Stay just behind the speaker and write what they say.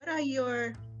are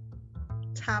your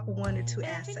top 1 or 2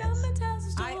 assets?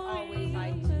 I always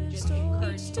like to just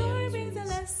encourage them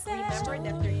to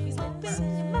remember that they're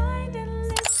human first.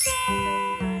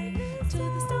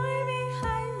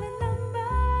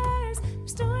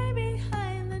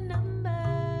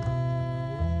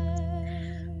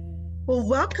 Well,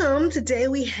 welcome. Today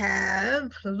we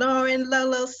have Lauren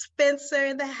LoLo Spencer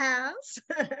in the house.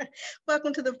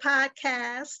 Welcome to the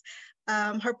podcast.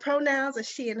 Her pronouns are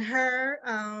she and her.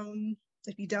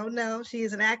 If you don't know, she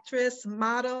is an actress,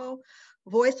 model,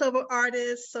 voiceover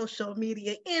artist, social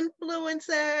media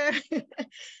influencer.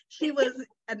 She was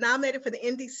nominated for the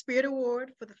Indie Spirit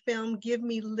Award for the film Give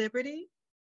Me Liberty.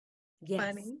 Yes.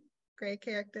 Funny. Great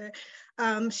character.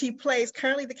 She plays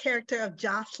currently the character of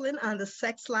Jocelyn on The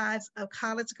Sex Lives of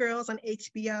College Girls on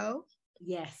HBO.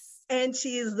 Yes. And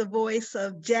she is the voice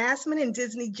of Jasmine in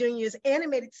Disney Junior's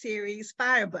animated series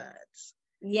Firebuds.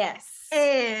 Yes.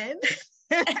 And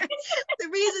the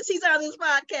reason she's on this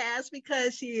podcast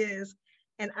because she is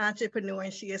an entrepreneur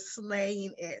and she is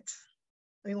slaying it.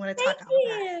 We want to talk about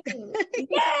that.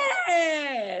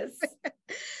 Yes.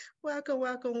 Welcome,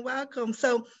 welcome, welcome.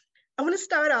 So I want to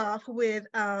start off with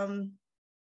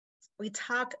we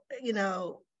talk,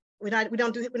 we're not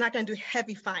going to do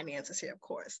heavy finances here, of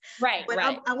course. Right. But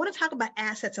right. I want to talk about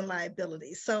assets and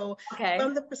liabilities. So Okay.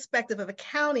 From the perspective of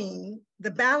accounting, the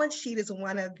balance sheet is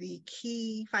one of the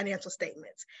key financial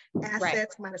statements.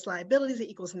 Assets minus liabilities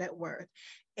equals net worth.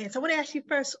 And so I want to ask you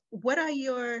first, what are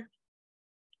your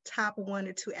top 1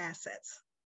 or 2 assets?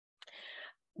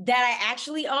 That I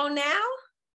actually own now?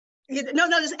 No,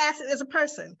 just asset as a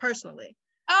person, personally.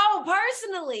 Oh,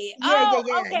 personally. Yeah.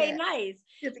 Okay, nice.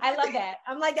 I love that.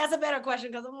 I'm like, that's a better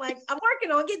question because I'm like, I'm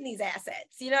working on getting these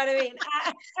assets. You know what I mean?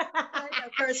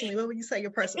 Personally, what would you say your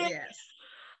personal yes?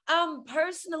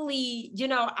 Personally,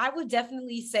 I would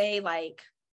definitely say like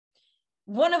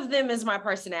one of them is my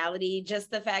personality,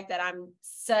 just the fact that I'm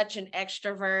such an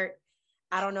extrovert.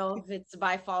 I don't know if it's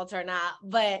by fault or not,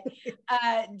 but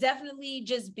definitely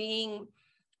just being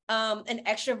an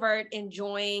extrovert,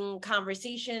 enjoying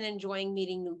conversation, enjoying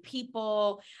meeting new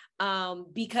people.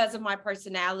 Because of my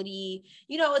personality,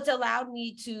 it's allowed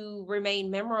me to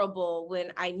remain memorable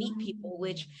when I meet people,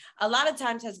 which a lot of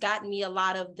times has gotten me a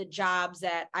lot of the jobs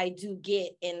that I do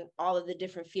get in all of the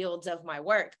different fields of my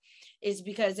work, is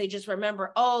because they just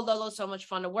remember, oh, Lolo's so much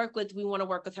fun to work with. We want to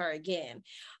work with her again.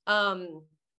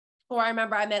 Or I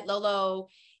remember I met Lolo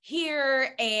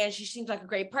here and she seems like a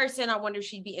great person. I wonder if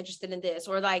she'd be interested in this.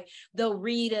 Or like they'll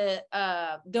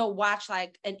watch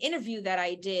like an interview that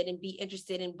I did and be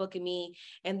interested in booking me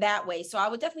in that way. So I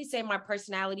would definitely say my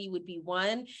personality would be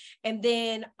one. And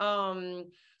then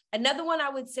another one I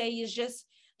would say is just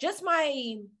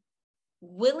my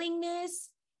willingness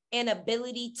and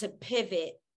ability to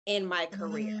pivot in my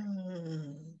career.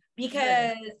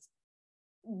 Because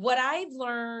what I've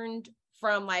learned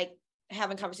from like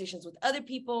having conversations with other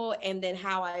people and then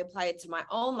how I apply it to my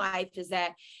own life is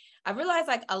that I realized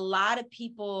like a lot of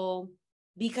people,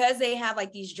 because they have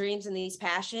like these dreams and these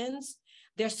passions,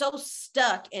 they're so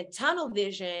stuck in tunnel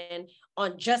vision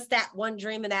on just that one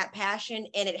dream and that passion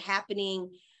and it happening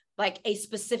like a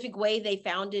specific way they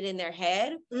found it in their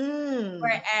head.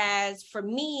 Whereas for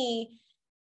me,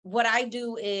 what I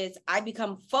do is I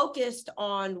become focused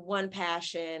on one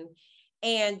passion.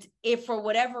 And if for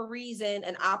whatever reason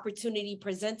an opportunity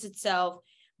presents itself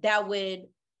that would,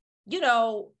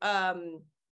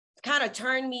 kind of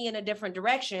turn me in a different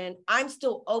direction, I'm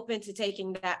still open to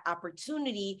taking that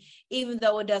opportunity, even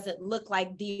though it doesn't look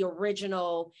like the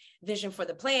original vision for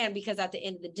the plan, because at the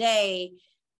end of the day,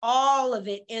 all of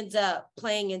it ends up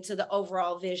playing into the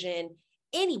overall vision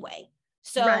anyway.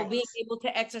 So being able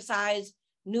to exercise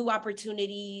new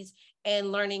opportunities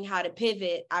and learning how to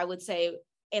pivot, I would say,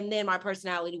 and then my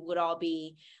personality would all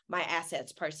be my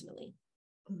assets personally.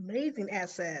 Amazing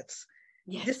assets.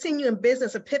 Yes. Just seeing you in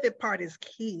business, a pivot part is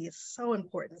key. It's so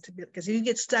important to be, because if you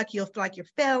get stuck, you'll feel like you're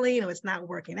failing or it's not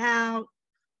working out.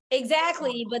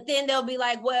 Exactly. But then they'll be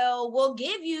like, well, we'll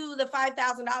give you the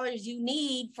 $5,000 you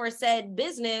need for said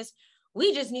business.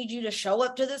 We just need you to show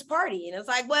up to this party. And it's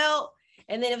like, well,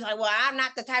 and then it's like, well, I'm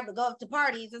not the type to go up to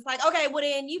parties. It's like, okay, well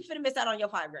then you finna miss out on your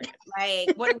 $5,000.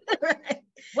 Like,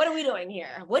 what are we doing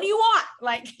here? What do you want?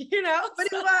 Like, what do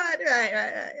you want?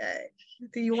 Right.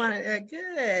 Do you want it?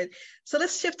 Good. So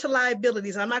let's shift to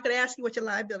liabilities. I'm not going to ask you what your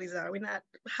liabilities are. We're not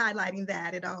highlighting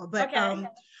that at all. But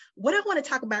what I want to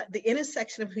talk about, the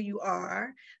intersection of who you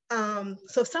are.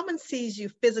 So if someone sees you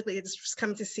physically, it's just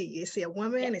coming to see you. They see a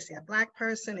woman, they see a Black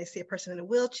person, they see a person in a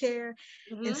wheelchair.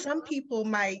 And some people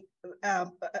might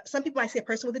see a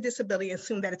person with a disability and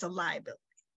assume that it's a liability.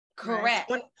 Right.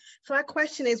 Correct. So my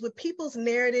question is, with people's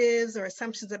narratives or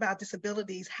assumptions about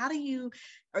disabilities, how do you,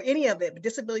 or any of it, but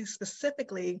disabilities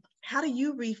specifically, how do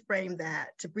you reframe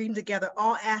that to bring together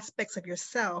all aspects of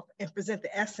yourself and present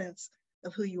the essence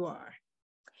of who you are?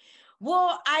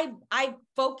 Well, I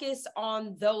focus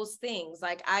on those things.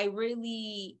 Like I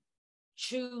really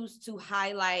choose to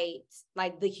highlight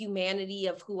like the humanity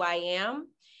of who I am,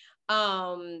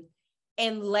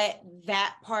 and let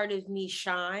that part of me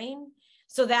shine.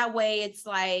 So that way it's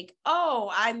like,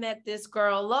 oh, I met this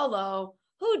girl, LoLo,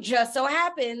 who just so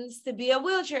happens to be a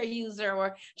wheelchair user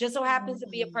or just so happens to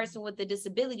be a person with a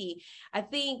disability. I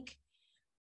think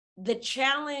the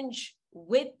challenge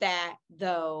with that,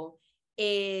 though,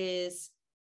 is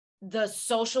the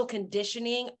social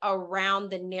conditioning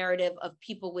around the narrative of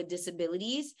people with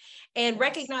disabilities and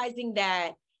recognizing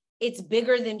that it's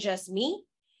bigger than just me.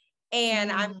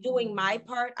 And I'm doing my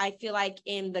part, I feel like,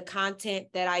 in the content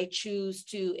that I choose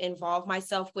to involve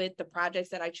myself with, the projects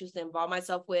that I choose to involve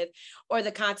myself with, or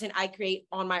the content I create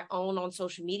on my own on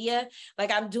social media. Like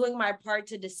I'm doing my part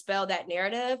to dispel that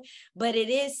narrative, but it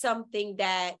is something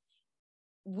that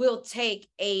will take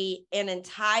an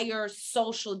entire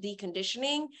social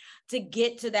deconditioning to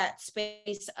get to that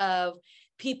space of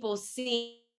people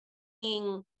seeing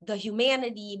the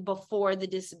humanity before the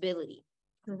disability.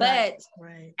 But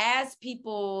as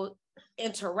people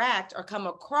interact or come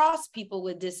across people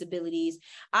with disabilities,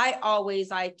 I always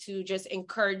like to just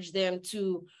encourage them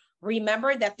to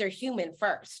remember that they're human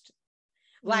first.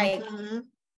 Like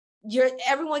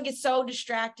everyone gets so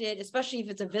distracted, especially if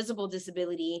it's a visible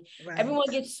disability. Everyone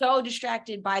gets so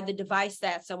distracted by the device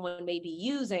that someone may be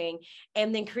using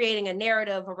and then creating a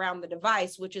narrative around the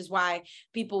device, which is why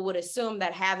people would assume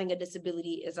that having a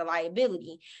disability is a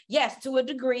liability. Yes, to a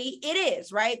degree it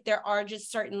is, right? There are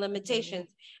just certain limitations,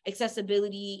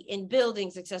 accessibility in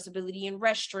buildings, accessibility in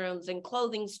restrooms and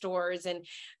clothing stores and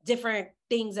different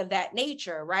things of that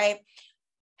nature, right?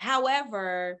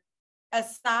 However,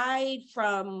 aside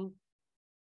from,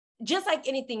 just like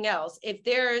anything else, if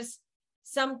there's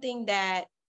something that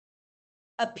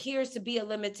appears to be a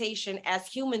limitation, as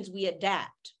humans, we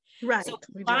adapt. So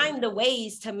we find the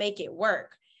ways to make it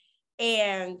work.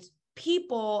 And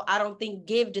people, I don't think,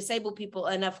 give disabled people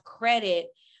enough credit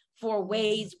for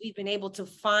ways we've been able to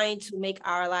find to make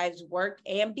our lives work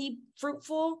and be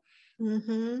fruitful.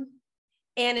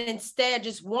 And instead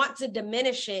just want to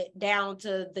diminish it down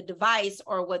to the device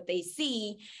or what they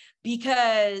see,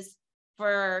 because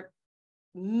for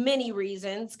many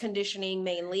reasons, conditioning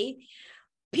mainly,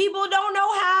 people don't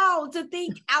know how to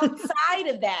think outside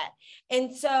of that.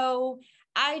 And so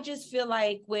I just feel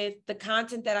like with the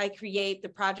content that I create, the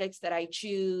projects that I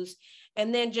choose,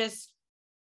 and then just,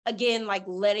 again, like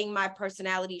letting my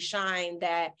personality shine,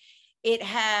 that it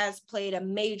has played a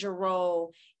major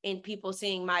role in people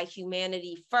seeing my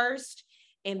humanity first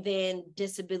and then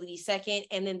disability second.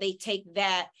 And then they take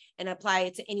that and apply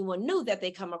it to anyone new that they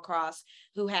come across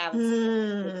who have.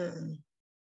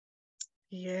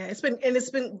 Yeah, it's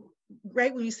been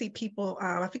great when you see people,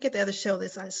 I forget the other show,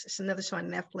 it's another show on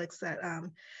Netflix that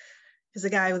is a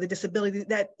guy with a disability,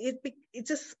 that it's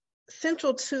just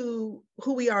central to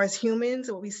who we are as humans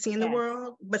and what we see in the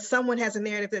world, but someone has a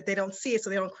narrative that they don't see it,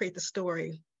 so they don't create the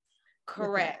story.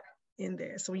 Correct. In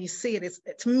there. So when you see it,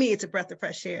 to me, it's a breath of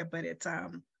fresh air, but it's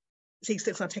going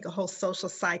to take a whole social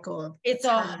cycle. It's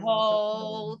a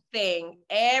whole thing.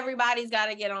 Everybody's got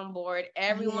to get on board.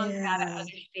 Everyone's got to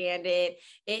understand it.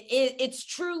 It's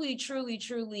truly, truly,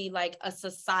 truly like a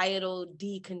societal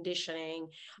deconditioning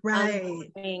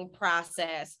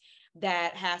process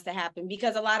that has to happen,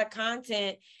 because a lot of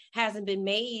content hasn't been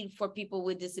made for people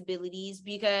with disabilities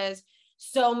because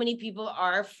so many people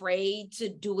are afraid to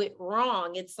do it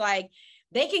wrong. It's like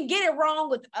they can get it wrong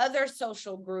with other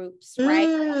social groups,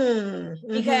 right?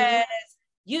 Because,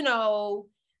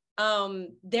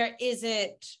 there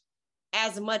isn't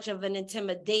as much of an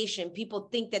intimidation. People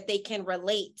think that they can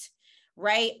relate,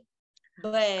 right?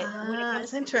 But when it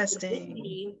comes that's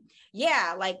interesting.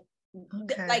 Like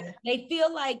they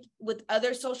feel like with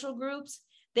other social groups,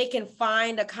 they can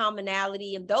find a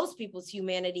commonality in those people's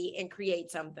humanity and create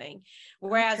something.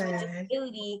 Whereas with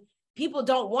disability, people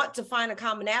don't want to find a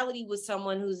commonality with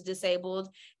someone who's disabled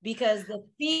because the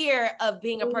fear of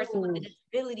being a person with a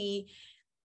disability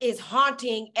is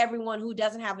haunting everyone who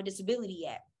doesn't have a disability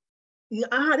yet.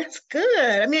 That's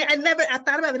good. I mean, I never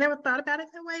thought about it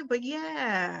that way, but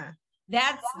yeah.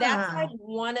 That's like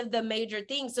one of the major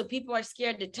things. So people are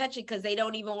scared to touch it because they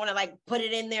don't even want to like put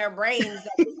it in their brains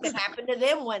that it could happen to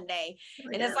them one day.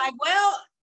 And it's like, well,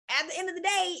 at the end of the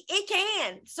day, it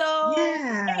can. So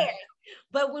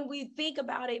but when we think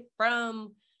about it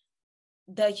from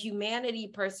the humanity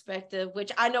perspective,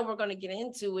 which I know we're going to get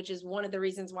into, which is one of the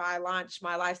reasons why I launched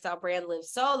my lifestyle brand Live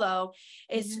Solo,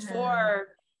 is for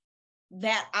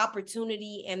that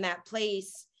opportunity and that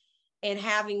place and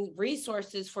having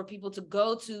resources for people to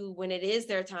go to when it is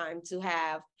their time to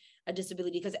have a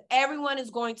disability, because everyone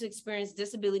is going to experience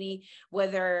disability,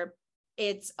 whether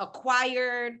it's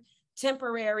acquired,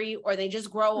 temporary, or they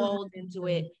just grow old into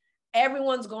it.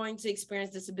 Everyone's going to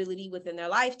experience disability within their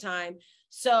lifetime.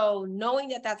 So knowing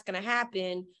that that's going to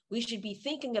happen, we should be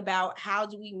thinking about how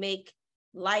do we make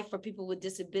life for people with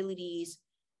disabilities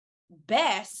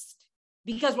best,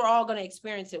 because we're all going to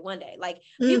experience it one day. Like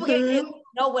people can't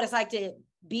know what it's like to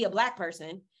be a Black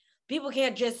person. People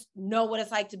can't just know what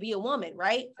it's like to be a woman,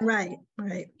 right? Right.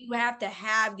 You have to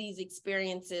have these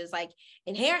experiences like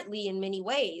inherently in many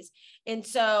ways. And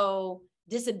so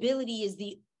disability is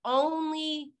the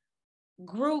only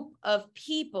group of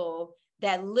people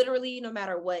that literally, no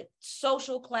matter what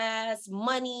social class,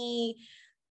 money,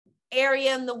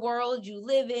 area in the world you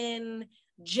live in,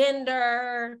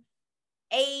 gender,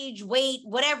 age, weight,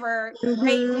 whatever,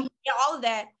 race, all of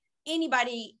that,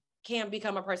 anybody can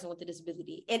become a person with a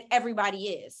disability, and everybody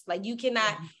is. Like, you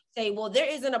cannot say, well, there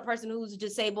isn't a person who's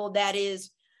disabled that is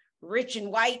rich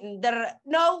and white and da-da-da.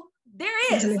 No,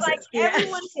 there is. Like,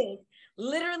 everyone is.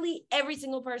 Literally every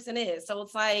single person is. So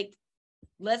it's like,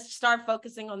 let's start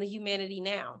focusing on the humanity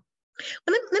now.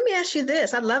 Well, let me ask you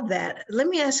this. I love that. Let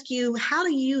me ask you,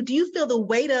 do you feel the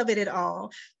weight of it at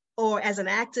all? Or as an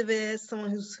activist,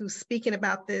 someone who's speaking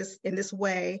about this in this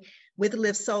way with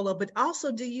Live Solo, but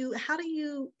also how do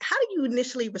you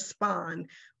initially respond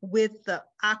with the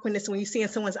awkwardness when you see in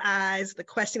someone's eyes, the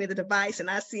questioning of the device, and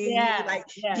I see you like,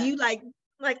 do you like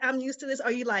I'm used to this? Or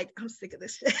are you like, I'm sick of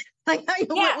this shit? Like,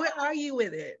 where are you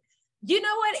with it? You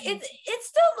know what? It's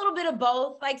still a little bit of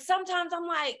both. Like, sometimes I'm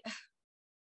like,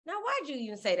 now, why'd you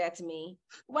even say that to me?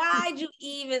 Why'd you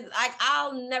even, like,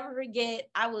 I'll never forget,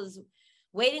 I was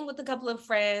waiting with a couple of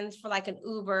friends for like an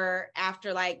Uber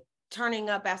after like turning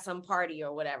up at some party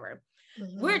or whatever.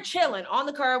 We're chilling on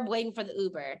the curb waiting for the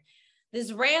Uber.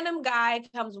 This random guy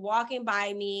comes walking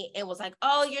by me and was like,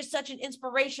 oh, you're such an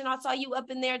inspiration. I saw you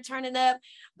up in there turning up,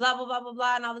 blah, blah, blah, blah,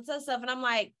 blah, and all this other stuff. And I'm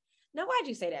like, now, why'd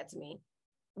you say that to me?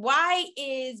 Why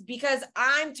is because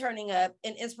I'm turning up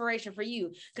an inspiration for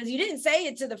you? Because you didn't say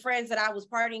it to the friends that I was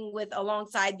partying with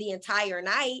alongside the entire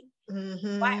night.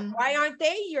 Why aren't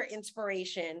they your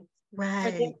inspiration for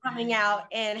them coming out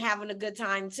and having a good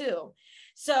time too?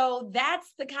 So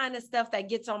that's the kind of stuff that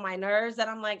gets on my nerves, that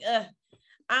I'm like,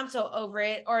 I'm so over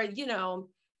it. Or,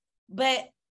 but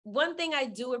one thing I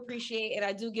do appreciate and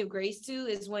I do give grace to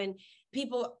is when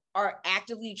people are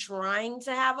actively trying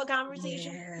to have a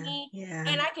conversation with me.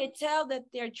 And I could tell that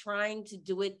they're trying to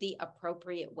do it the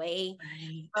appropriate way.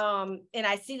 And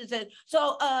I see this.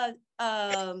 So as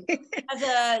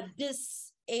a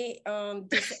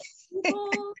disabled,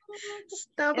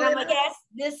 and I'm like, yes,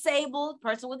 disabled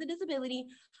person with a disability,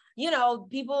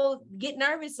 people get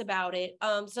nervous about it.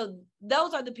 So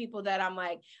those are the people that I'm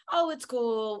like, oh, it's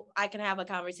cool, I can have a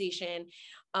conversation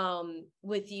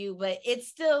with you. But it's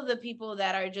still the people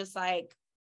that are just like,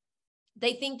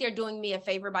 they think they're doing me a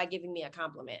favor by giving me a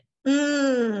compliment.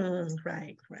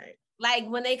 Right. Like,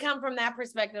 when they come from that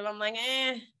perspective, I'm like,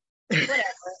 whatever.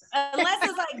 Unless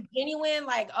it's like genuine,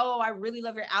 like, oh, I really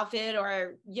love your outfit,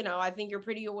 or, I think you're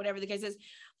pretty, or whatever the case is,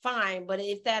 fine. But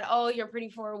if that, oh, you're pretty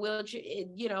for a wheelchair,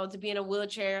 to be in a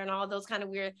wheelchair and all those kind of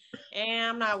weird,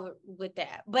 I'm not with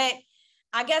that. But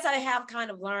I guess I have kind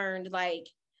of learned, like,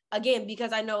 again,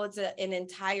 because I know it's an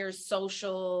entire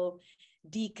social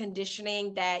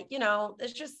deconditioning that,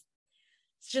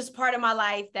 it's just part of my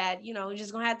life that, you're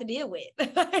just gonna have to deal with.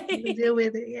 You deal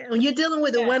with it, yeah. When you're dealing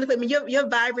with it, wonderful. I mean, your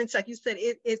vibrance, like you said,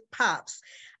 it pops.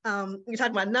 You're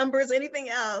talking about numbers, anything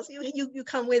else, you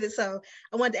come with it. So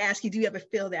I wanted to ask you, do you ever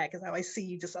feel that? Because I always see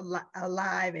you just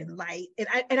alive and light. And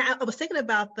I was thinking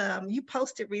about you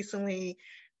posted recently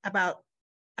about,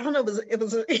 I don't know, it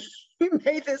was you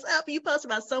made this up. You posted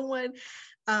about someone,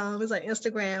 it was on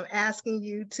Instagram, asking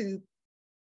you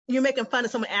you're making fun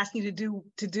of someone asking you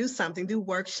to do something, do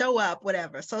work, show up,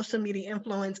 whatever, social media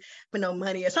influence for no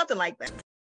money or something like that.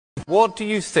 What do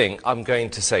you think I'm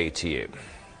going to say to you?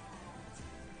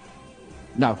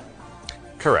 No.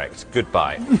 Correct.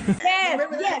 Goodbye. Yes.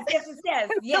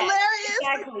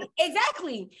 Hilarious.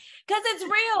 Exactly. Because it's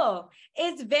real.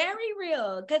 It's very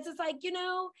real. Because it's like,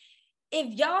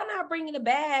 if y'all not bringing a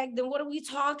bag, then what are we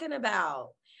talking about?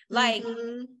 Like,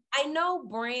 I know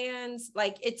brands,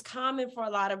 like, it's common for a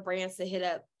lot of brands to hit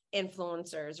up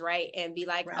influencers, right? And be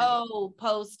like, oh,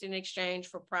 post in exchange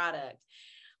for product.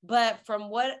 But from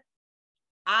what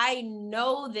I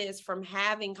know this from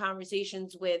having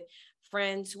conversations with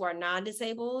friends who are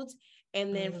non-disabled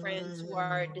and then friends who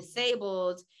are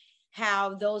disabled,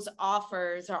 how those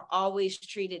offers are always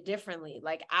treated differently.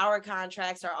 Like our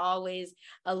contracts are always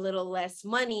a little less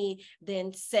money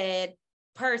than said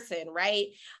person, right?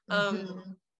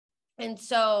 And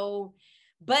so,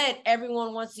 but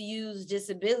everyone wants to use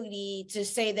disability to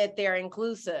say that they're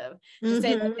inclusive, to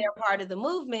say that they're part of the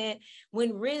movement,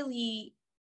 when really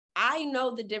I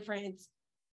know the difference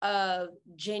of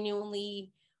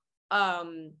genuinely,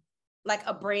 like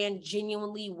a brand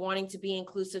genuinely wanting to be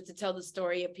inclusive, to tell the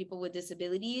story of people with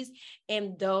disabilities,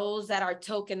 and those that are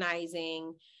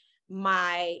tokenizing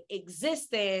my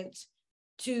existence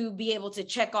to be able to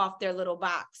check off their little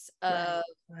box of,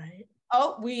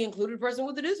 oh, we included a person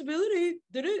with a disability.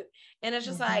 And it's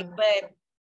just like, but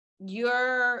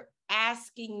you're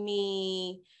asking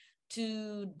me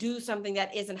to do something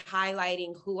that isn't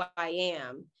highlighting who I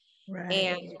am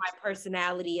and my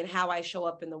personality and how I show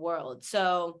up in the world.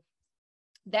 So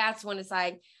that's when it's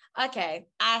like, okay,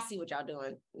 I see what y'all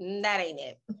doing. That ain't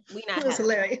it. We not. It was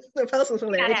hilarious. The post was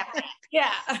hilarious.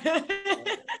 Yeah.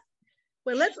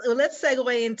 Well, let's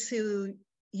segue into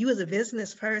you as a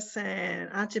business person,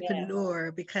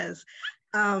 entrepreneur, because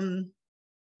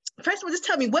first of all, just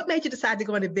tell me, what made you decide to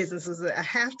go into business? Was it I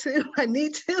have to, I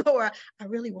need to, or I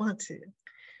really want to?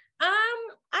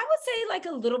 I would say like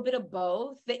a little bit of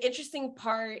both. The interesting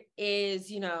part is,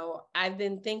 you know, I've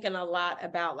been thinking a lot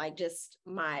about like just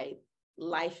my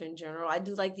life in general. I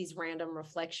do like these random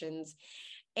reflections.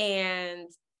 And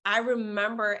I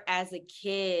remember as a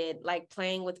kid, like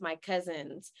playing with my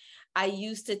cousins, I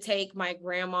used to take my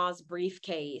grandma's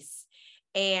briefcase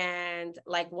and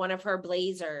like one of her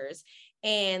blazers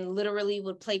and literally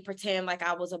would play pretend like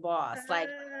I was a boss, like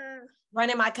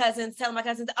running my cousins, telling my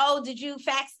cousins, oh, did you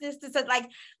fax this? Like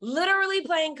literally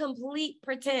playing complete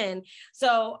pretend.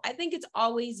 So I think it's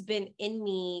always been in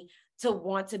me to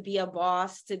want to be a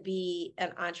boss, to be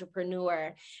an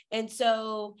entrepreneur. And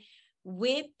so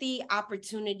with the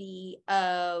opportunity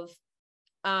of,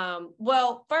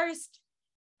 well, first,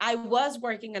 I was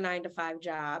working a 9-to-5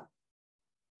 job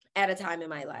at a time in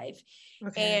my life.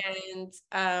 And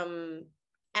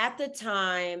at the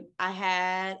time, I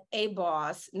had a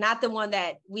boss, not the one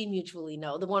that we mutually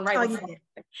know, the one right before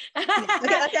her.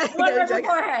 One right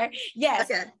before her.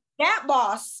 Yes, that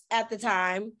boss at the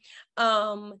time,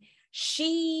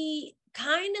 she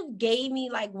kind of gave me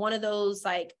like one of those,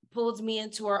 like pulled me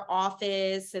into her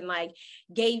office and like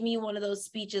gave me one of those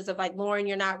speeches of like, Lauren,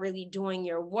 you're not really doing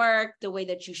your work the way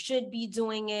that you should be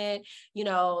doing it. You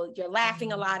know, you're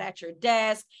laughing a lot at your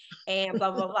desk and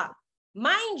blah, blah, blah.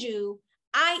 Mind you,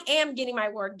 I am getting my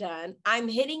work done. I'm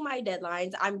hitting my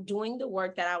deadlines. I'm doing the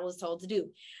work that I was told to do.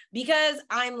 Because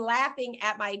I'm laughing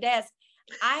at my desk,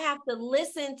 I have to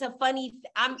listen to funny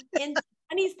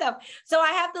stuff. So I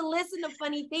have to listen to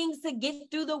funny things to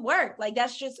get through the work. Like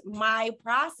that's just my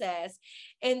process.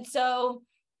 And so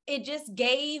it just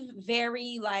gave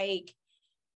very like,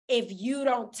 if you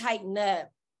don't tighten up,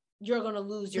 you're going to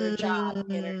lose your job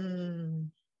energy.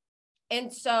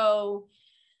 And so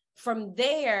from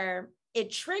there, it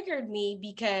triggered me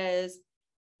because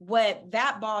what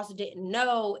that boss didn't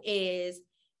know is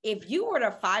if you were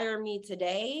to fire me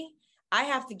today, I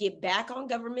have to get back on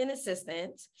government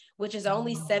assistance, which is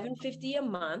only $750 a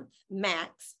month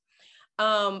max.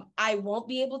 I won't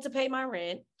be able to pay my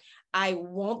rent. I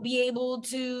won't be able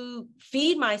to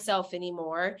feed myself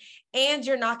anymore. And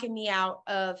you're knocking me out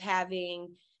of having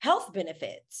health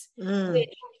benefits,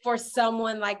 which for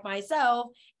someone like myself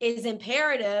is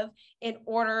imperative in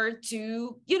order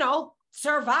to, you know,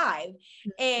 survive.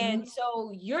 And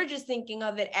so you're just thinking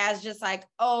of it as just like,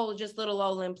 oh, just little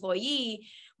old employee,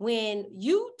 when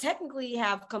you technically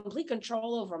have complete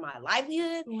control over my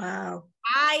livelihood. Wow.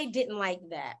 I didn't like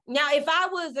that. Now, if I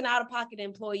was an out-of-pocket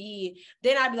employee,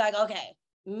 then I'd be like, okay,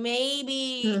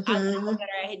 maybe I'm better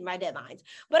at hitting my deadlines,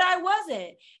 but I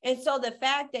wasn't. And so the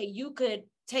fact that you could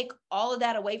take all of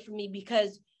that away from me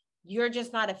because you're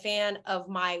just not a fan of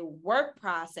my work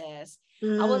process,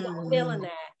 I wasn't feeling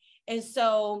that. And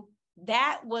so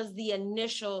that was the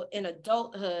initial in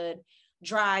adulthood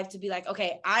drive to be like,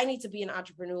 okay, I need to be an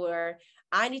entrepreneur.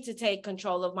 I need to take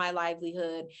control of my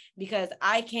livelihood because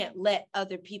I can't let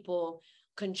other people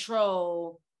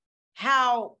control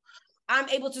how I'm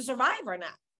able to survive or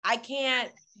not. I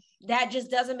can't, that just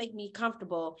doesn't make me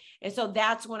comfortable. And so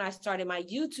that's when I started my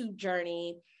YouTube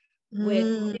journey with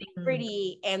Nitty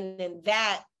Gritty. And then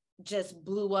that just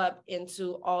blew up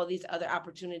into all these other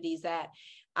opportunities that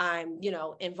I'm, you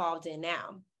know, involved in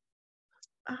now.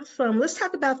 Awesome. Let's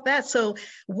talk about that. So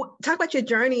talk about your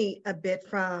journey a bit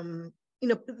from you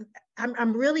know,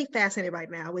 I'm really fascinated right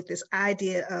now with this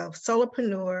idea of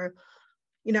solopreneur.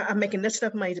 You know, I'm making this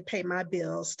enough money to pay my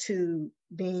bills to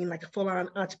being like a full-on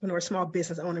entrepreneur, small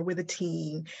business owner with a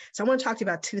team. So I want to talk to you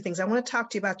about two things. I want to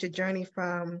talk to you about your journey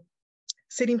from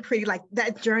Sitting Pretty, like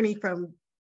that journey from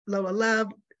LoLo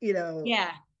Love, you know,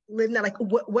 Yeah. living that, like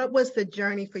what was the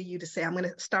journey for you to say, I'm going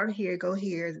to start here, go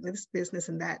here, this business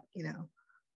and that, you know?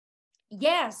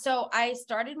 Yeah, so I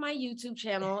started my YouTube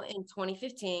channel in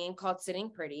 2015 called Sitting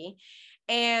Pretty.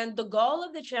 And the goal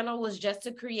of the channel was just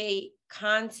to create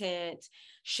content,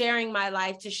 sharing my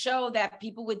life to show that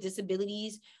people with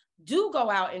disabilities do go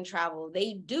out and travel.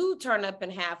 They do turn up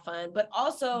and have fun, but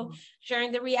also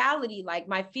sharing the reality, like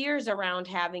my fears around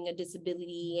having a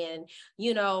disability and,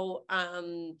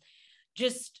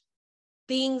 just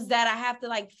things that I have to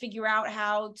like figure out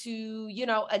how to,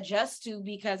 adjust to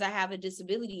because I have a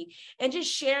disability, and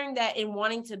just sharing that and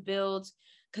wanting to build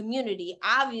community.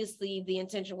 Obviously, the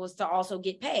intention was to also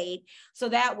get paid. So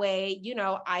that way,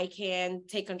 I can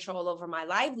take control over my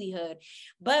livelihood.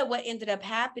 But what ended up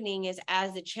happening is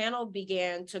as the channel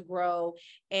began to grow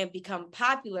and become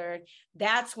popular,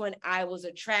 that's when I was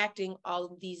attracting all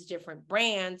of these different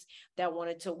brands that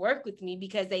wanted to work with me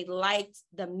because they liked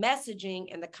the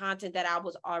messaging and the content that I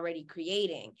was already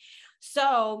creating.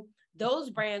 So those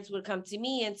brands would come to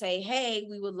me and say, hey,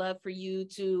 we would love for you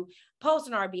to post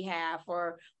on our behalf,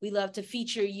 or we love to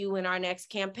feature you in our next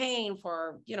campaign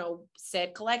for,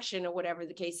 said collection or whatever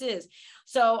the case is.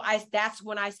 So that's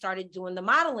when I started doing the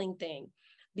modeling thing,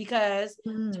 because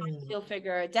Tony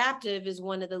Hilfiger Adaptive is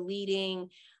one of the leading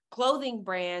clothing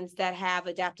brands that have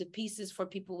adaptive pieces for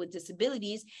people with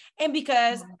disabilities. And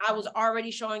because I was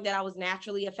already showing that I was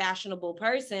naturally a fashionable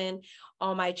person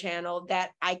on my channel, that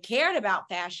I cared about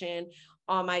fashion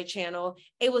on my channel,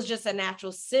 it was just a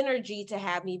natural synergy to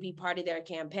have me be part of their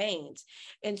campaigns.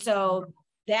 And so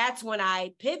that's when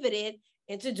I pivoted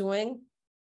into doing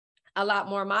a lot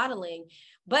more modeling.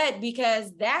 But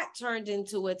because that turned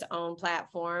into its own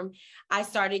platform, I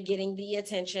started getting the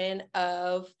attention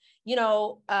of,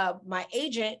 my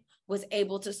agent was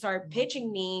able to start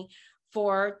pitching me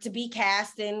to be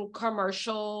cast in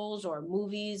commercials or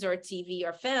movies or TV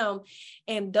or film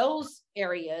in those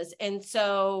areas. And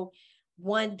so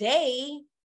one day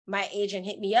my agent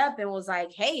hit me up and was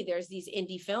like, hey, there's these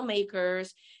indie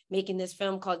filmmakers making this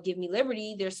film called Give Me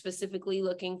Liberty. They're specifically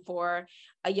looking for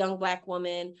a young Black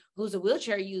woman who's a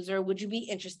wheelchair user. Would you be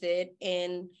interested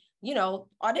in,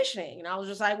 auditioning? And I was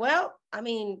just like, well, I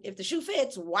mean, if the shoe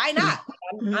fits, why not?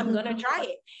 I'm going to try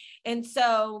it. And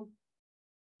so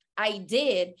I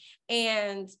did.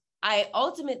 And I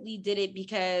ultimately did it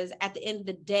because at the end of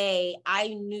the day, I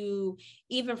knew,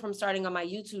 even from starting on my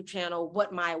YouTube channel,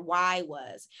 what my why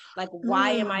was. Like,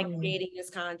 why am I creating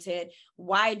this content?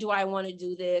 Why do I want to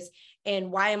do this?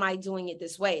 And why am I doing it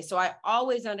this way? So I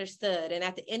always understood. And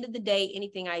at the end of the day,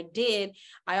 anything I did,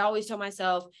 I always told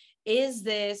myself, is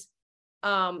this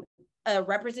a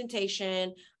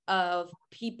representation of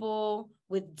people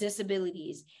with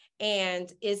disabilities?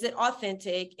 And is it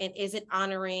authentic? And is it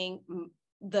honoring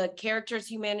the character's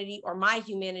humanity or my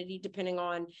humanity, depending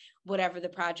on whatever the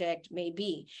project may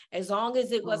be? As long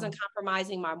as it wasn't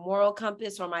compromising my moral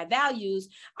compass or my values,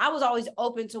 I was always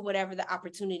open to whatever the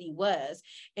opportunity was.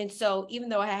 And so even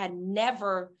though I had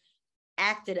never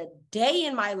acted a day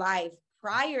in my life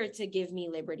prior to Give Me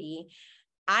Liberty,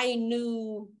 I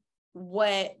knew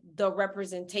what the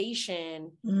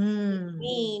representation would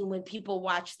mean when people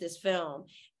watch this film.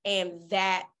 And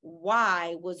that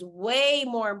why was way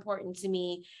more important to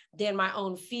me than my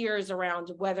own fears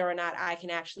around whether or not I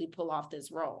can actually pull off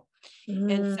this role.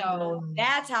 And so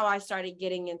that's how I started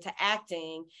getting into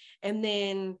acting. And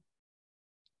then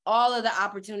all of the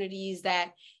opportunities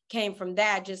that came from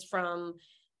that, just from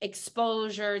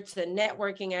exposure to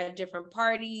networking at different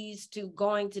parties, to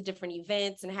going to different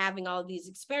events and having all of these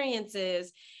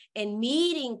experiences and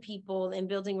meeting people and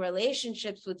building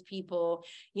relationships with people,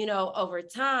 over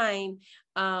time,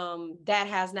 that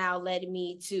has now led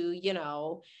me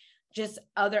to, just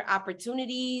other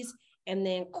opportunities. And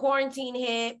then quarantine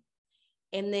hit.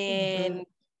 And then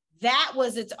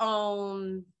that's its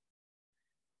own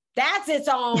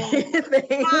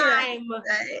time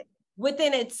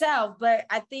within itself. But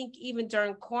I think even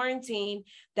during quarantine,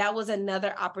 that was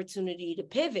another opportunity to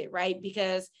pivot, right?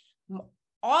 Because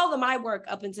all of my work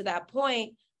up until that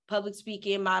point, public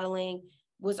speaking, modeling,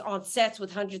 was on sets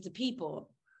with hundreds of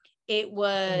people. It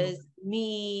was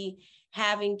me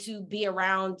having to be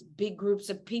around big groups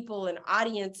of people and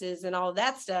audiences and all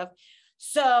that stuff.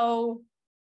 So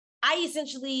I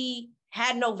essentially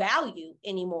had no value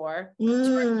anymore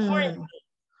during quarantine.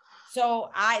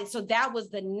 So that was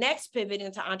the next pivot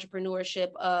into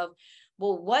entrepreneurship of,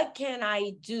 well, what can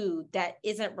I do that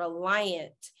isn't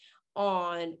reliant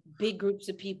on big groups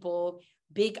of people,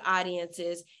 big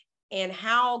audiences, and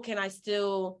how can I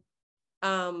still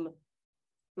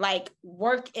like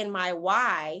work in my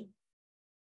why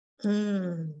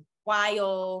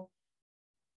while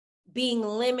being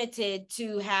limited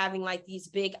to having like these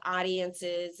big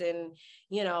audiences and,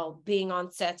 you know, being on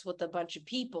sets with a bunch of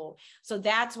people. So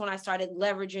that's when I started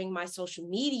leveraging my social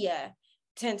media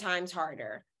 10 times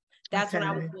harder. That's when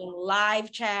I was doing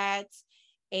live chats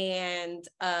and,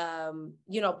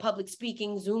 you know, public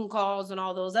speaking, Zoom calls and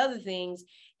all those other things.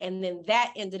 And then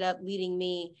that ended up leading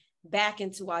me back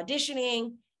into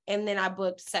auditioning. And then I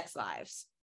booked Sex Lives.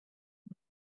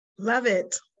 Love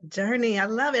it. Journey. I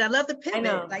love it. I love the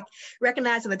pivot. Like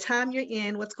recognizing the time you're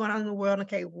in, what's going on in the world.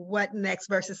 Okay, what next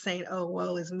versus saying, oh,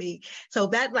 woe is me. So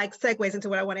that like segues into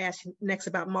what I want to ask you next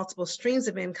about multiple streams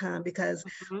of income, because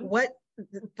what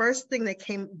the first thing that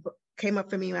came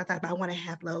up for me when I thought about I want to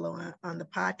have Lolo on the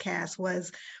podcast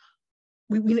was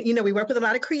we work with a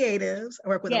lot of creatives. I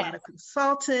work with a lot of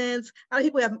consultants. A lot of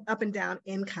people have up and down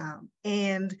income.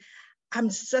 And I'm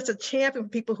such a champion for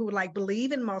people who like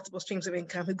believe in multiple streams of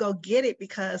income, who go get it.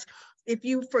 Because if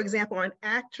you, for example, are an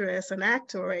actress, an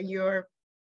actor, and you're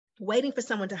waiting for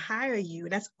someone to hire you,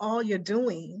 and that's all you're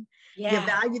doing, your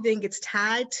value then gets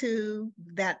tied to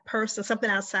that person, something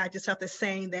outside yourself that's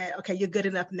saying that, okay, you're good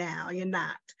enough now, you're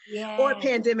not. Or a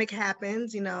pandemic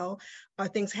happens, you know, or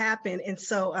things happen. And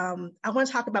so I want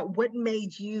to talk about what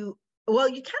made you, well,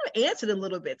 you kind of answered a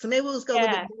little bit. So maybe we'll just go a little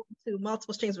bit more into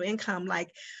multiple streams of income. Like,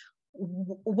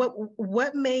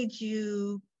 what made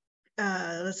you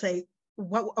let's say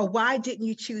why didn't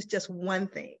you choose just one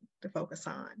thing to focus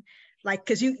on, like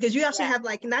because you also have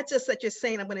like not just that you're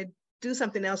saying I'm going to do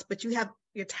something else, but you have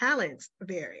your talents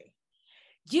vary.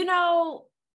 You know,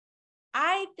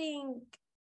 I think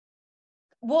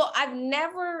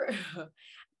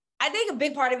I think a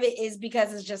big part of it is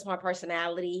because it's just my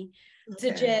personality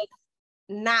to just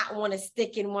not want to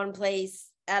stick in one place.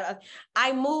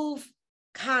 I move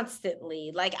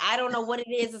constantly. Like, I don't know what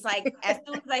it is. It's like, as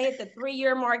soon as I hit the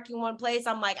 3-year mark in one place,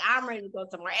 I'm like, I'm ready to go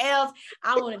somewhere else.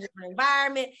 I want a different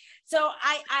environment. So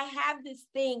I have this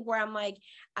thing where I'm like,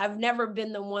 I've never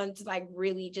been the one to like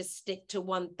really just stick to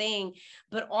one thing.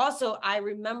 But also I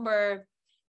remember,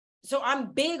 so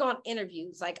I'm big on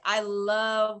interviews. Like, I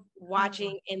love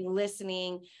watching and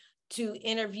listening to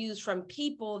interviews from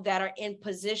people that are in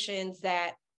positions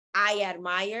that I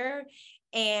admire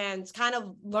and kind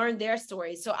of learn their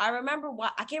stories. So I remember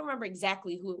I can't remember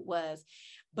exactly who it was,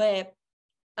 but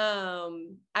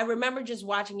I remember just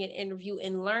watching an interview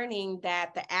and learning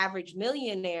that the average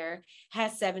millionaire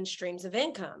has 7 streams of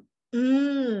income.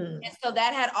 And so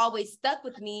that had always stuck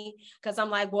with me because I'm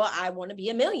like, well, I want to be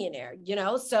a millionaire, you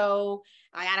know, so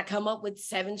I got to come up with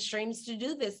 7 streams to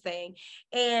do this thing.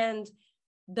 And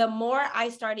the more I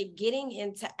started getting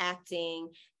into acting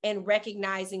and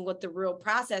recognizing what the real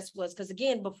process was, because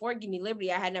again, before Give Me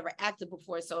Liberty, I had never acted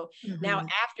before. So now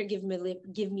after Give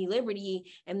Me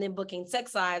Liberty and then booking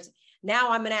Sex Lives,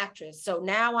 now I'm an actress. So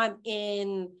now I'm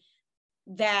in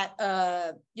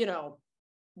that, you know,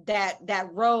 that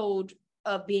road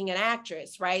of being an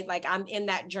actress, right? Like, I'm in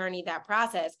that journey, that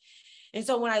process. And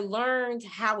so when I learned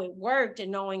how it worked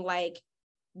and knowing like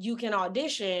you can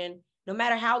audition, no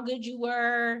matter how good you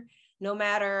were, no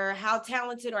matter how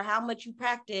talented or how much you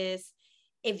practice,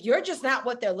 if you're just not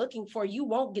what they're looking for, you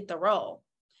won't get the role.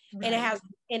 Right.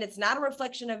 And it's not a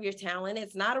reflection of your talent.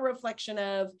 It's not a reflection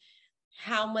of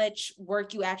how much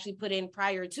work you actually put in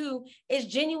prior to. It's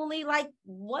genuinely like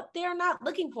what they're not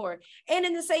looking for. And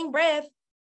in the same breath,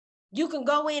 you can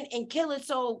go in and kill it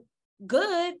so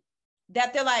good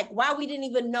that they're like, wow, we didn't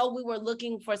even know we were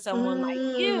looking for someone like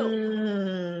you.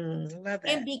 Love that.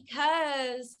 And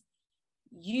because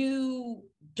you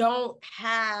don't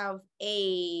have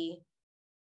a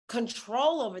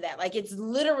control over that, like it's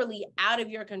literally out of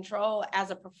your control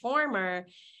as a performer,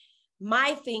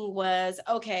 my thing was,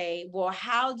 okay, well,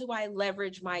 how do I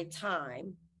leverage my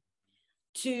time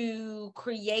to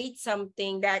create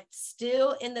something that's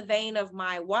still in the vein of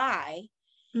my why,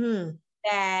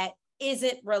 that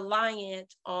isn't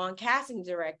reliant on casting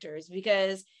directors?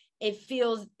 Because it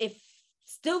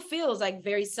still feels like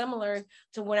very similar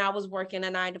to when I was working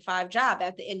a 9-to-5 job.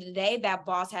 At the end of the day, that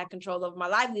boss had control over my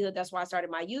livelihood. That's why I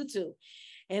started my YouTube.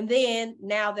 And then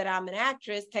now that I'm an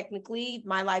actress, technically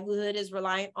my livelihood is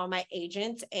reliant on my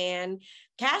agents and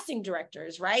casting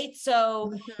directors, right?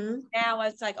 So now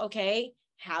it's like, okay,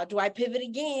 how do I pivot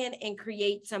again and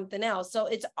create something else? So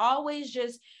it's always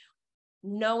just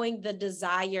knowing the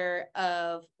desire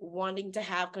of wanting to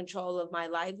have control of my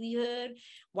livelihood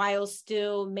while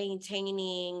still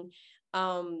maintaining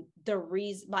the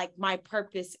reason, like my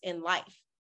purpose in life.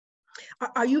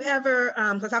 Are you ever,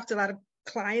 because I talk to a lot of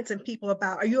clients and people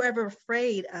about, are you ever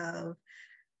afraid of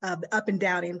up and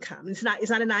down income? It's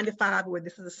not a 9 to 5 where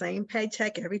this is the same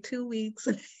paycheck every 2 weeks.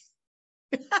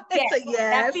 Yes, yes,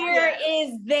 that fear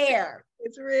is there.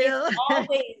 It's real. It's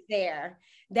always there.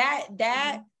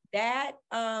 That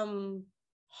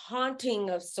haunting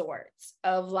of sorts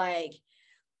of like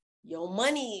your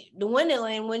money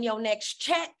dwindling when your next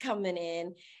check coming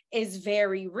in is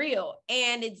very real.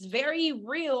 And it's very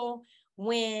real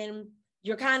when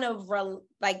you're kind of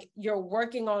like you're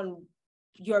working on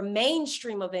your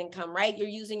mainstream of income, right? You're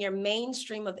using your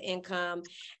mainstream of income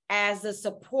as a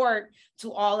support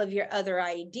to all of your other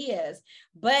ideas.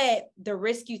 But the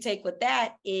risk you take with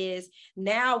that is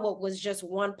now what was just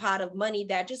one pot of money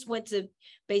that just went to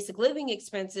basic living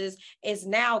expenses is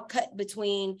now cut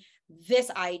between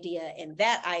this idea and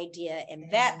that idea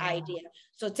and that idea.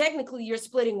 So technically you're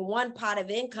splitting one pot of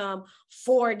income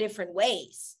 4 different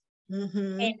ways.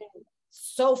 And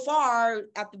so far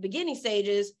at the beginning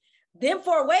stages, them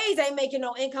 4 ways ain't making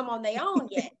no income on their own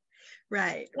yet.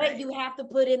 Right. But you have to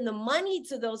put in the money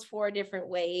to those 4 different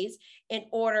ways in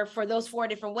order for those 4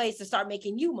 different ways to start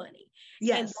making you money.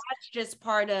 Yes. And that's just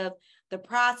part of the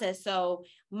process. So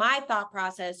my thought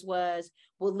process was,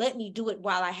 well, let me do it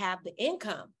while I have the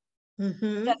income.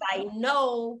 Because I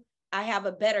know I have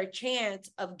a better chance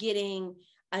of getting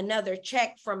another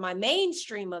check from my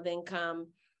mainstream of income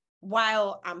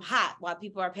while I'm hot, while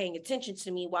people are paying attention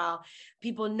to me, while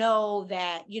people know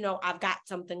that, you know, I've got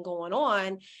something going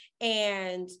on,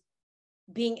 and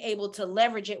being able to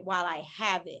leverage it while I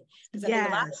have it. Because I think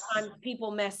a lot of times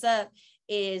people mess up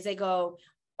is they go,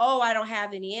 oh, I don't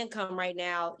have any income right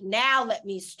now. Now let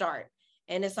me start.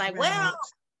 And it's like, well,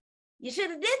 you should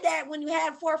have did that when you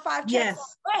had 4 or 5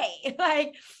 checks away.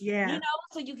 Like, you know,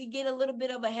 so you could get a little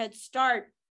bit of a head start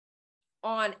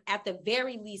on, at the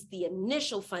very least, the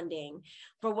initial funding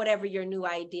for whatever your new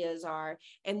ideas are,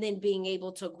 and then being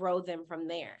able to grow them from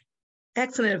there.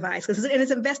 Excellent advice. And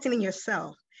it's investing in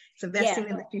yourself. It's investing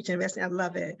in the future, investing. I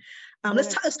love it.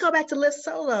 Let's go back to Live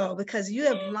Solo, because you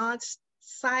have launched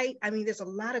site. I mean, there's a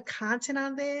lot of content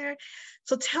on there.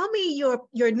 So tell me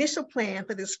your initial plan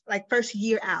for this, like, first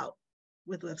year out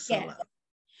with Live Solo. Yes.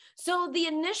 So the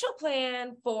initial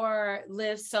plan for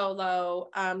Live Solo,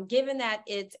 given that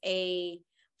it's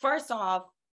first off,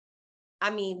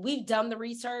 I mean, we've done the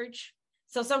research.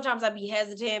 So sometimes I'd be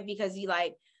hesitant because you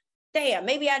like, damn,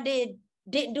 maybe I didn't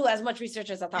do as much research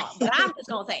as I thought, but I'm just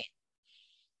gonna say it.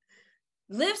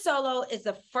 Live Solo is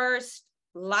the first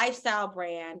lifestyle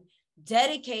brand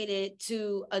dedicated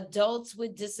to adults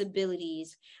with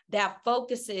disabilities that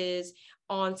focuses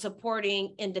on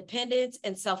supporting independence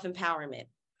and self-empowerment.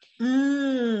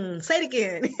 Say it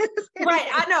again. Right,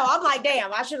 I know. I'm like,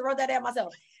 damn, I should have wrote that down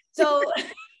myself. So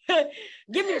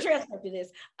give me a transcript of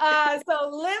this. So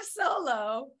Live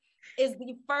Solo is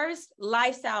the first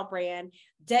lifestyle brand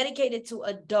dedicated to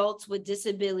adults with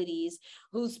disabilities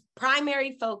whose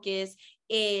primary focus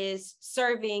is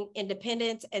serving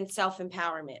independence and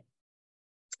self-empowerment.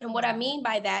 And what I mean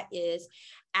by that is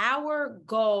our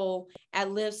goal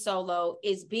at Live Solo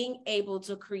is being able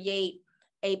to create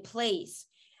a place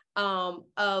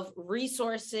of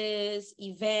resources,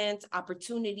 events,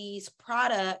 opportunities,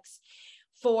 products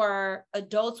for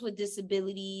adults with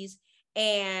disabilities,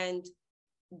 and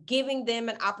giving them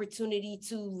an opportunity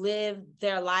to live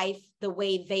their life the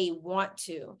way they want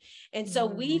to. And so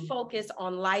we focus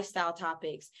on lifestyle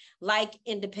topics like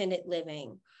independent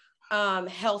living,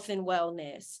 health and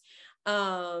wellness,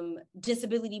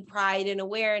 disability pride and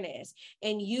awareness,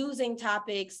 and using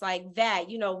topics like that,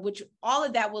 you know, which all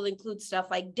of that will include stuff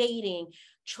like dating,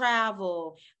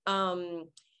 travel,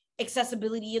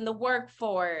 accessibility in the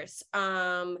workforce,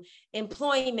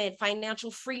 employment, financial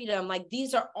freedom. Like,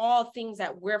 these are all things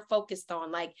that we're focused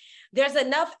on. Like, there's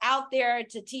enough out there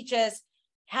to teach us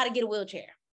how to get a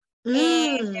wheelchair.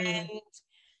 And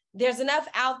there's enough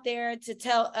out there to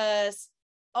tell us,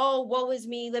 oh, woe is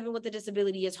me, living with a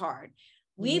disability is hard.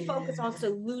 We focus on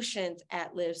solutions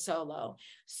at Live Solo.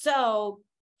 So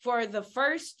for the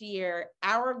first year,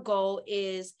 our goal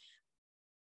is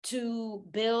to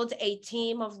build a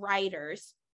team of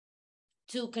writers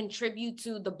to contribute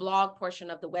to the blog portion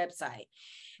of the website.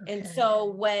 Okay. And so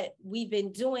what we've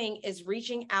been doing is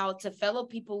reaching out to fellow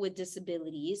people with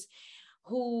disabilities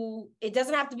who, it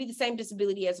doesn't have to be the same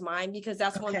disability as mine, because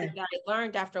that's one thing that I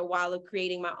learned after a while of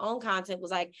creating my own content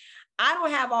was like, I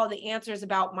don't have all the answers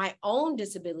about my own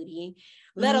disability,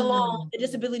 let alone the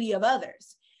disability of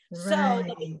others. So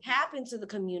let me Right. tap into the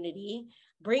community,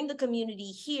 bring the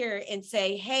community here and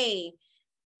say, hey,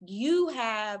 you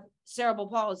have cerebral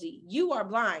palsy, you are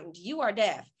blind, you are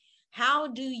deaf. How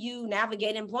do you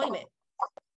navigate employment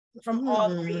from all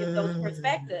three of those Mm.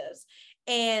 perspectives?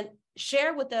 And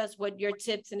share with us what your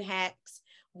tips and hacks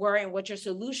were and what your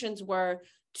solutions were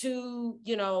to,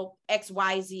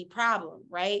 XYZ problem,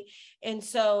 right? And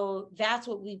so that's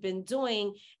what we've been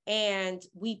doing. And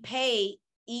we pay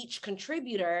each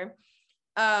contributor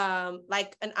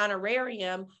like an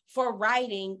honorarium for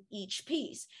writing each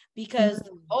piece, because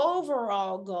the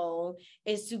overall goal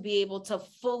is to be able to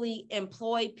fully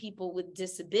employ people with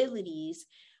disabilities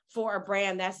for a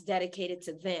brand that's dedicated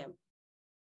to them.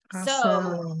 So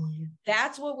Awesome.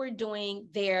 that's what we're doing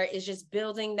there, is just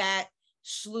building that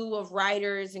slew of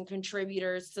writers and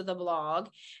contributors to the blog.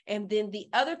 And then the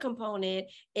other component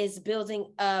is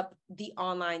building up the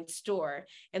online store.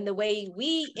 And the way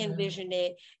we envision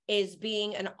it is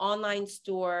being an online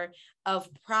store of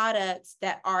products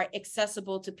that are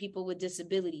accessible to people with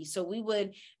disabilities. So we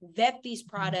would vet these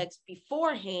products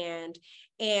beforehand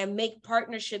and make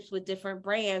partnerships with different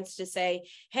brands to say,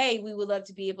 hey, we would love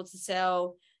to be able to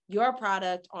sell your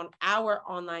product on our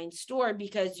online store,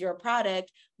 because your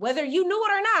product, whether you knew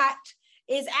it or not,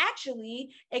 is actually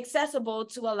accessible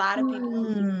to a lot of people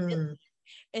with disabilities.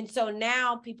 And so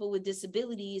now people with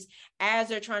disabilities, as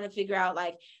they're trying to figure out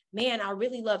like, man, I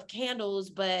really love candles,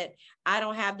 but I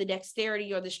don't have the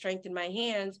dexterity or the strength in my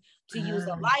hands to use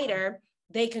a lighter,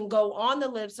 they can go on the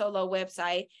Live Solo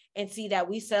website and see that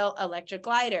we sell electric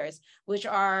lighters, which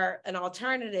are an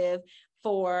alternative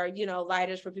for,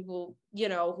 lighters for people,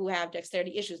 who have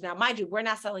dexterity issues. Now, mind you, we're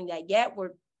not selling that yet.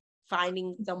 We're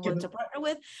finding someone to partner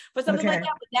with for something like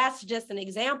that, but that's just an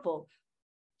example.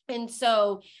 And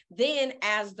so then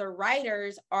as the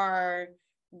writers are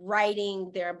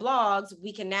writing their blogs,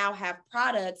 we can now have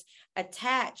products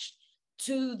attached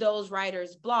to those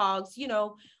writers' blogs,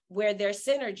 where there's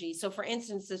synergy. So for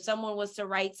instance, if someone was to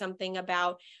write something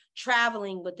about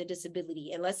traveling with a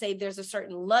disability, and let's say there's a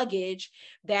certain luggage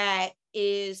that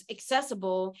is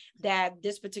accessible that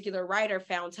this particular writer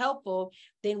found helpful,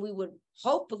 then we would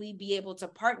hopefully be able to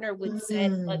partner with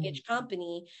said luggage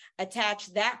company,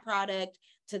 attach that product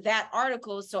to that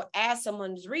article. So as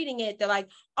someone's reading it, they're like,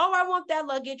 oh, I want that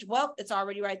luggage. Well, it's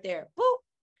already right there. Boop.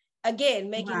 Again,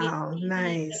 making it easy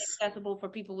and accessible for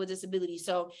people with disabilities.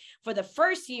 So for the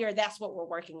first year, that's what we're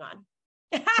working on.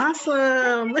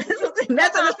 Awesome. That's for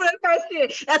the first year.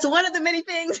 That's one of the many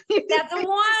things. That's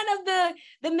one of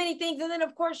the many things. And then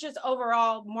of course, just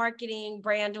overall marketing,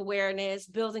 brand awareness,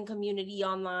 building community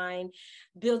online,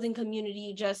 building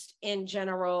community just in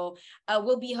general.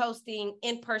 We'll be hosting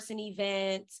in-person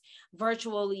events,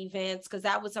 virtual events, because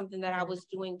that was something that I was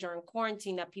doing during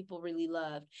quarantine that people really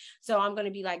loved. So I'm going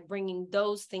to be like bringing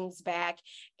those things back,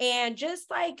 and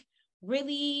just like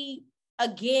really,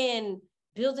 again,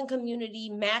 building community,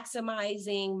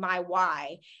 maximizing my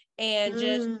why, and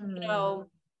just,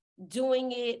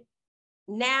 doing it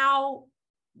now,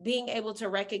 being able to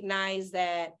recognize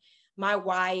that my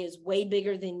why is way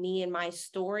bigger than me and my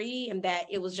story, and that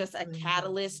it was just a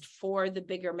catalyst for the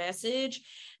bigger message.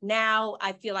 Now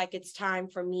I feel like it's time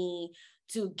for me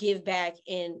to give back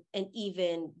in an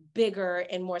even bigger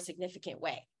and more significant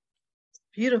way.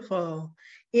 Beautiful.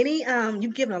 Any,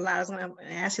 you've given a lot. I was going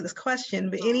to ask you this question,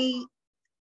 but any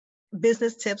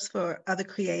business tips for other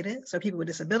creatives or people with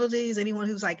disabilities, anyone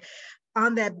who's like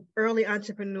on that early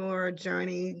entrepreneur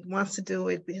journey, wants to do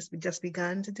it, has just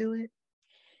begun to do it?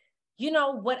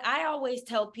 What I always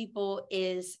tell people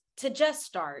is to just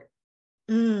start.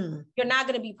 You're not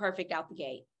going to be perfect out the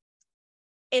gate,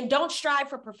 and don't strive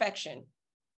for perfection.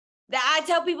 That I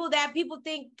tell people that people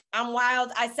think I'm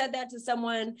wild. I said that to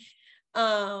someone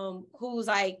who's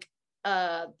like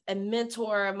a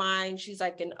mentor of mine. She's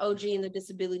like an OG in the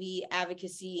disability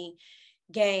advocacy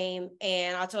game.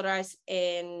 And I told her, I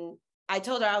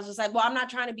was just like, well, I'm not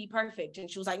trying to be perfect. And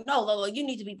she was like, no, Lolo, you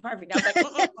need to be perfect. I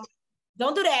was like,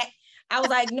 don't do that. I was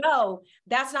like, no,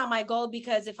 that's not my goal,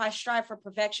 because if I strive for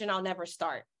perfection, I'll never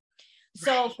start.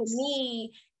 So for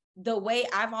me, the way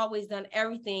I've always done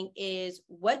everything is,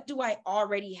 what do I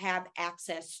already have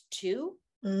access to?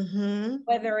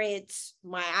 Whether it's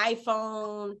my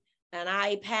iPhone, an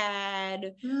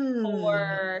iPad,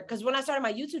 or because when I started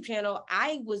my YouTube channel,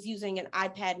 I was using an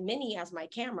iPad mini as my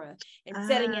camera and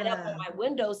setting it up on my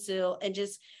windowsill and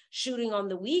just shooting on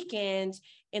the weekends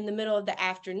in the middle of the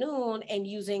afternoon and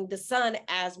using the sun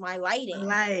as my lighting.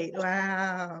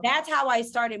 Wow. That's how I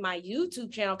started my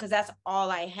YouTube channel, because that's all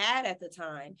I had at the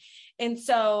time. And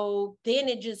so then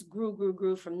it just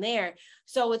grew from there.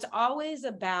 So it's always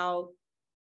about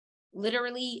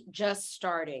literally just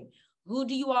starting? Who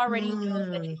do you already know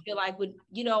that you feel like would,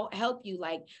 help you?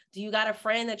 Like, do you got a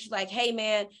friend that you're like, hey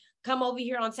man, come over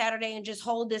here on Saturday and just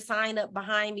hold this sign up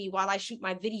behind me while I shoot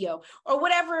my video, or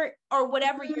whatever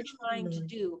you're trying to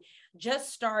do.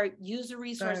 Just start, use the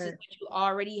resources that you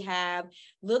already have.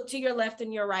 Look to your left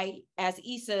and your right, as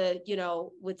Issa,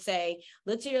 would say,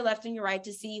 look to your left and your right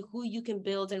to see who you can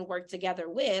build and work together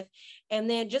with. And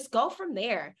then just go from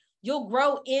there. You'll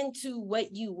grow into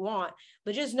what you want,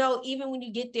 but just know, even when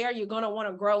you get there, you're going to want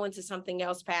to grow into something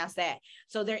else past that.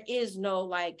 So there is no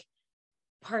like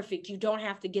perfect. You don't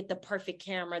have to get the perfect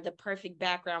camera, the perfect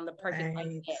background, the perfect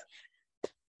light.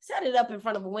 Set it up in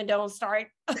front of a window and start.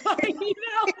 Just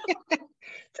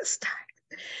start.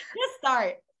 Just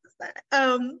start.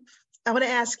 I want to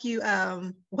ask you,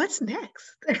 what's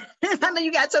next? I know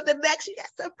you got something next. You got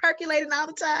stuff percolating all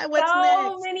the time. What's next?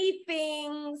 So many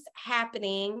things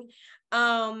happening.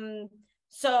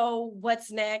 So what's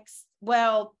next?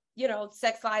 Well,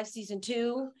 Sex Live season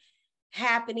 2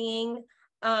 happening.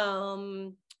 I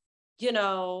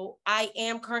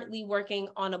am currently working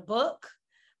on a book.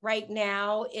 Right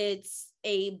now, it's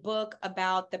a book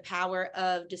about the power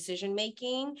of decision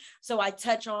making. So I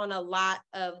touch on a lot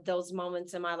of those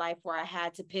moments in my life where I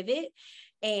had to pivot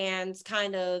and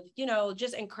kind of,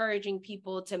 just encouraging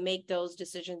people to make those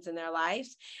decisions in their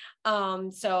lives.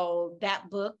 So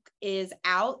that book is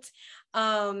out.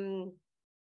 And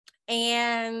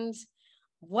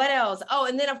what else? Oh,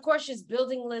 and then of course, just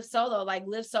building Live Solo. Like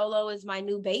Live Solo is my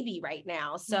new baby right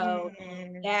now. So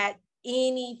that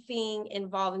anything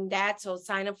involving that. So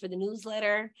sign up for the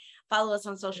newsletter, follow us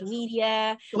on social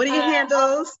media. What are your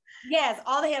handles? Yes,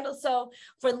 all the handles. So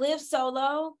for Live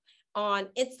Solo on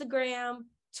Instagram,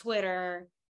 Twitter,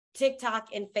 TikTok,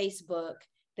 and Facebook,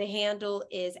 the handle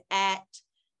is at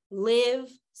Live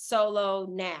Solo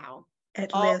Now.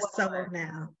 At Live Solo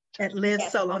Now. At Live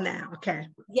Solo Now. Okay.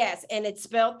 Yes, and it's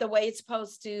spelled the way it's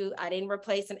supposed to. I didn't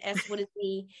replace an S with a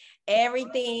Z.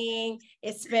 Everything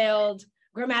is spelled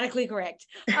grammatically correct.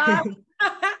 And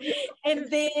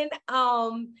then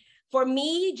for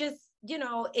me, just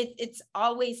it's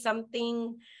always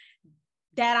something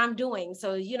that I'm doing.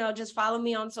 So just follow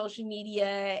me on social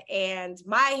media, and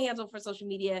my handle for social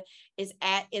media is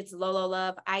at It's LoLo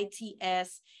Love,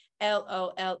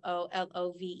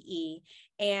 ITSLOLOLOVE.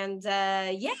 And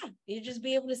you just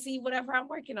be able to see whatever I'm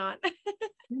working on.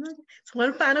 So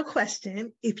one final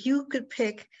question: if you could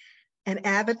pick an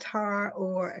avatar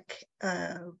or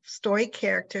a story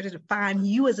character to define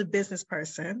you as a business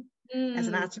person, as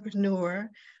an entrepreneur,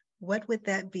 what would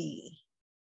that be?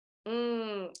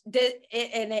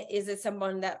 Is it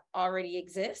someone that already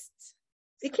exists?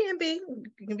 It can be.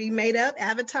 It can be made up,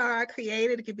 avatar,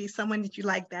 created. It could be someone that you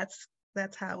like. That's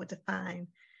how I would define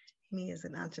me as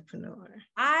an entrepreneur.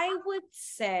 I would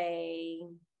say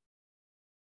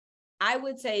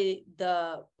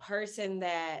the person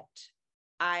that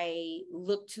I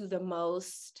look to the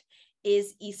most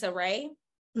is Issa Rae.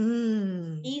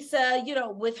 Issa,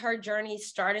 with her journey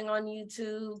starting on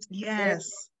YouTube.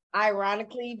 Yes.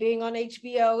 Ironically, being on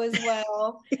HBO as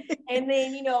well. And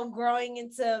then, growing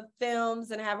into films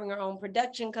and having her own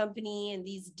production company and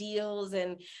these deals.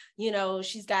 And,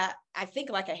 she's got, I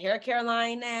think, like a hair care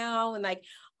line now and like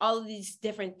all of these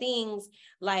different things.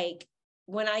 Like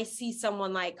when I see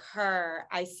someone like her,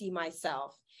 I see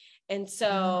myself. And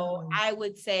so I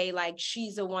would say like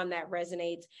she's the one that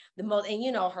resonates the most. And,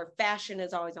 her fashion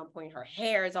is always on point. Her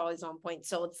hair is always on point.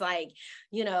 So it's like,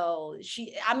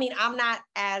 I'm not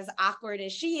as awkward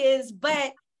as she is,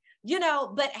 but,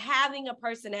 but having a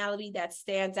personality that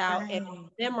stands out and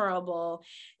memorable,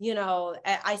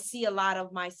 I see a lot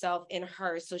of myself in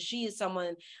her. So she is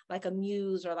someone like a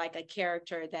muse or like a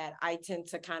character that I tend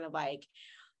to kind of like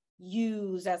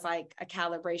use as like a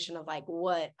calibration of like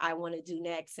what I want to do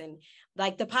next and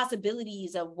like the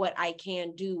possibilities of what I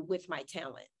can do with my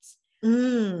talents.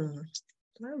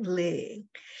 Lovely.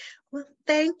 Well,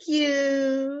 thank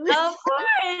you. Of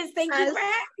course. Thank you for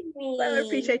having me. I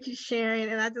appreciate you sharing,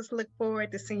 and I just look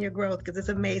forward to seeing your growth because it's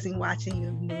amazing watching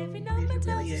you move. It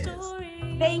really is.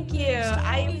 Thank you.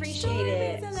 I appreciate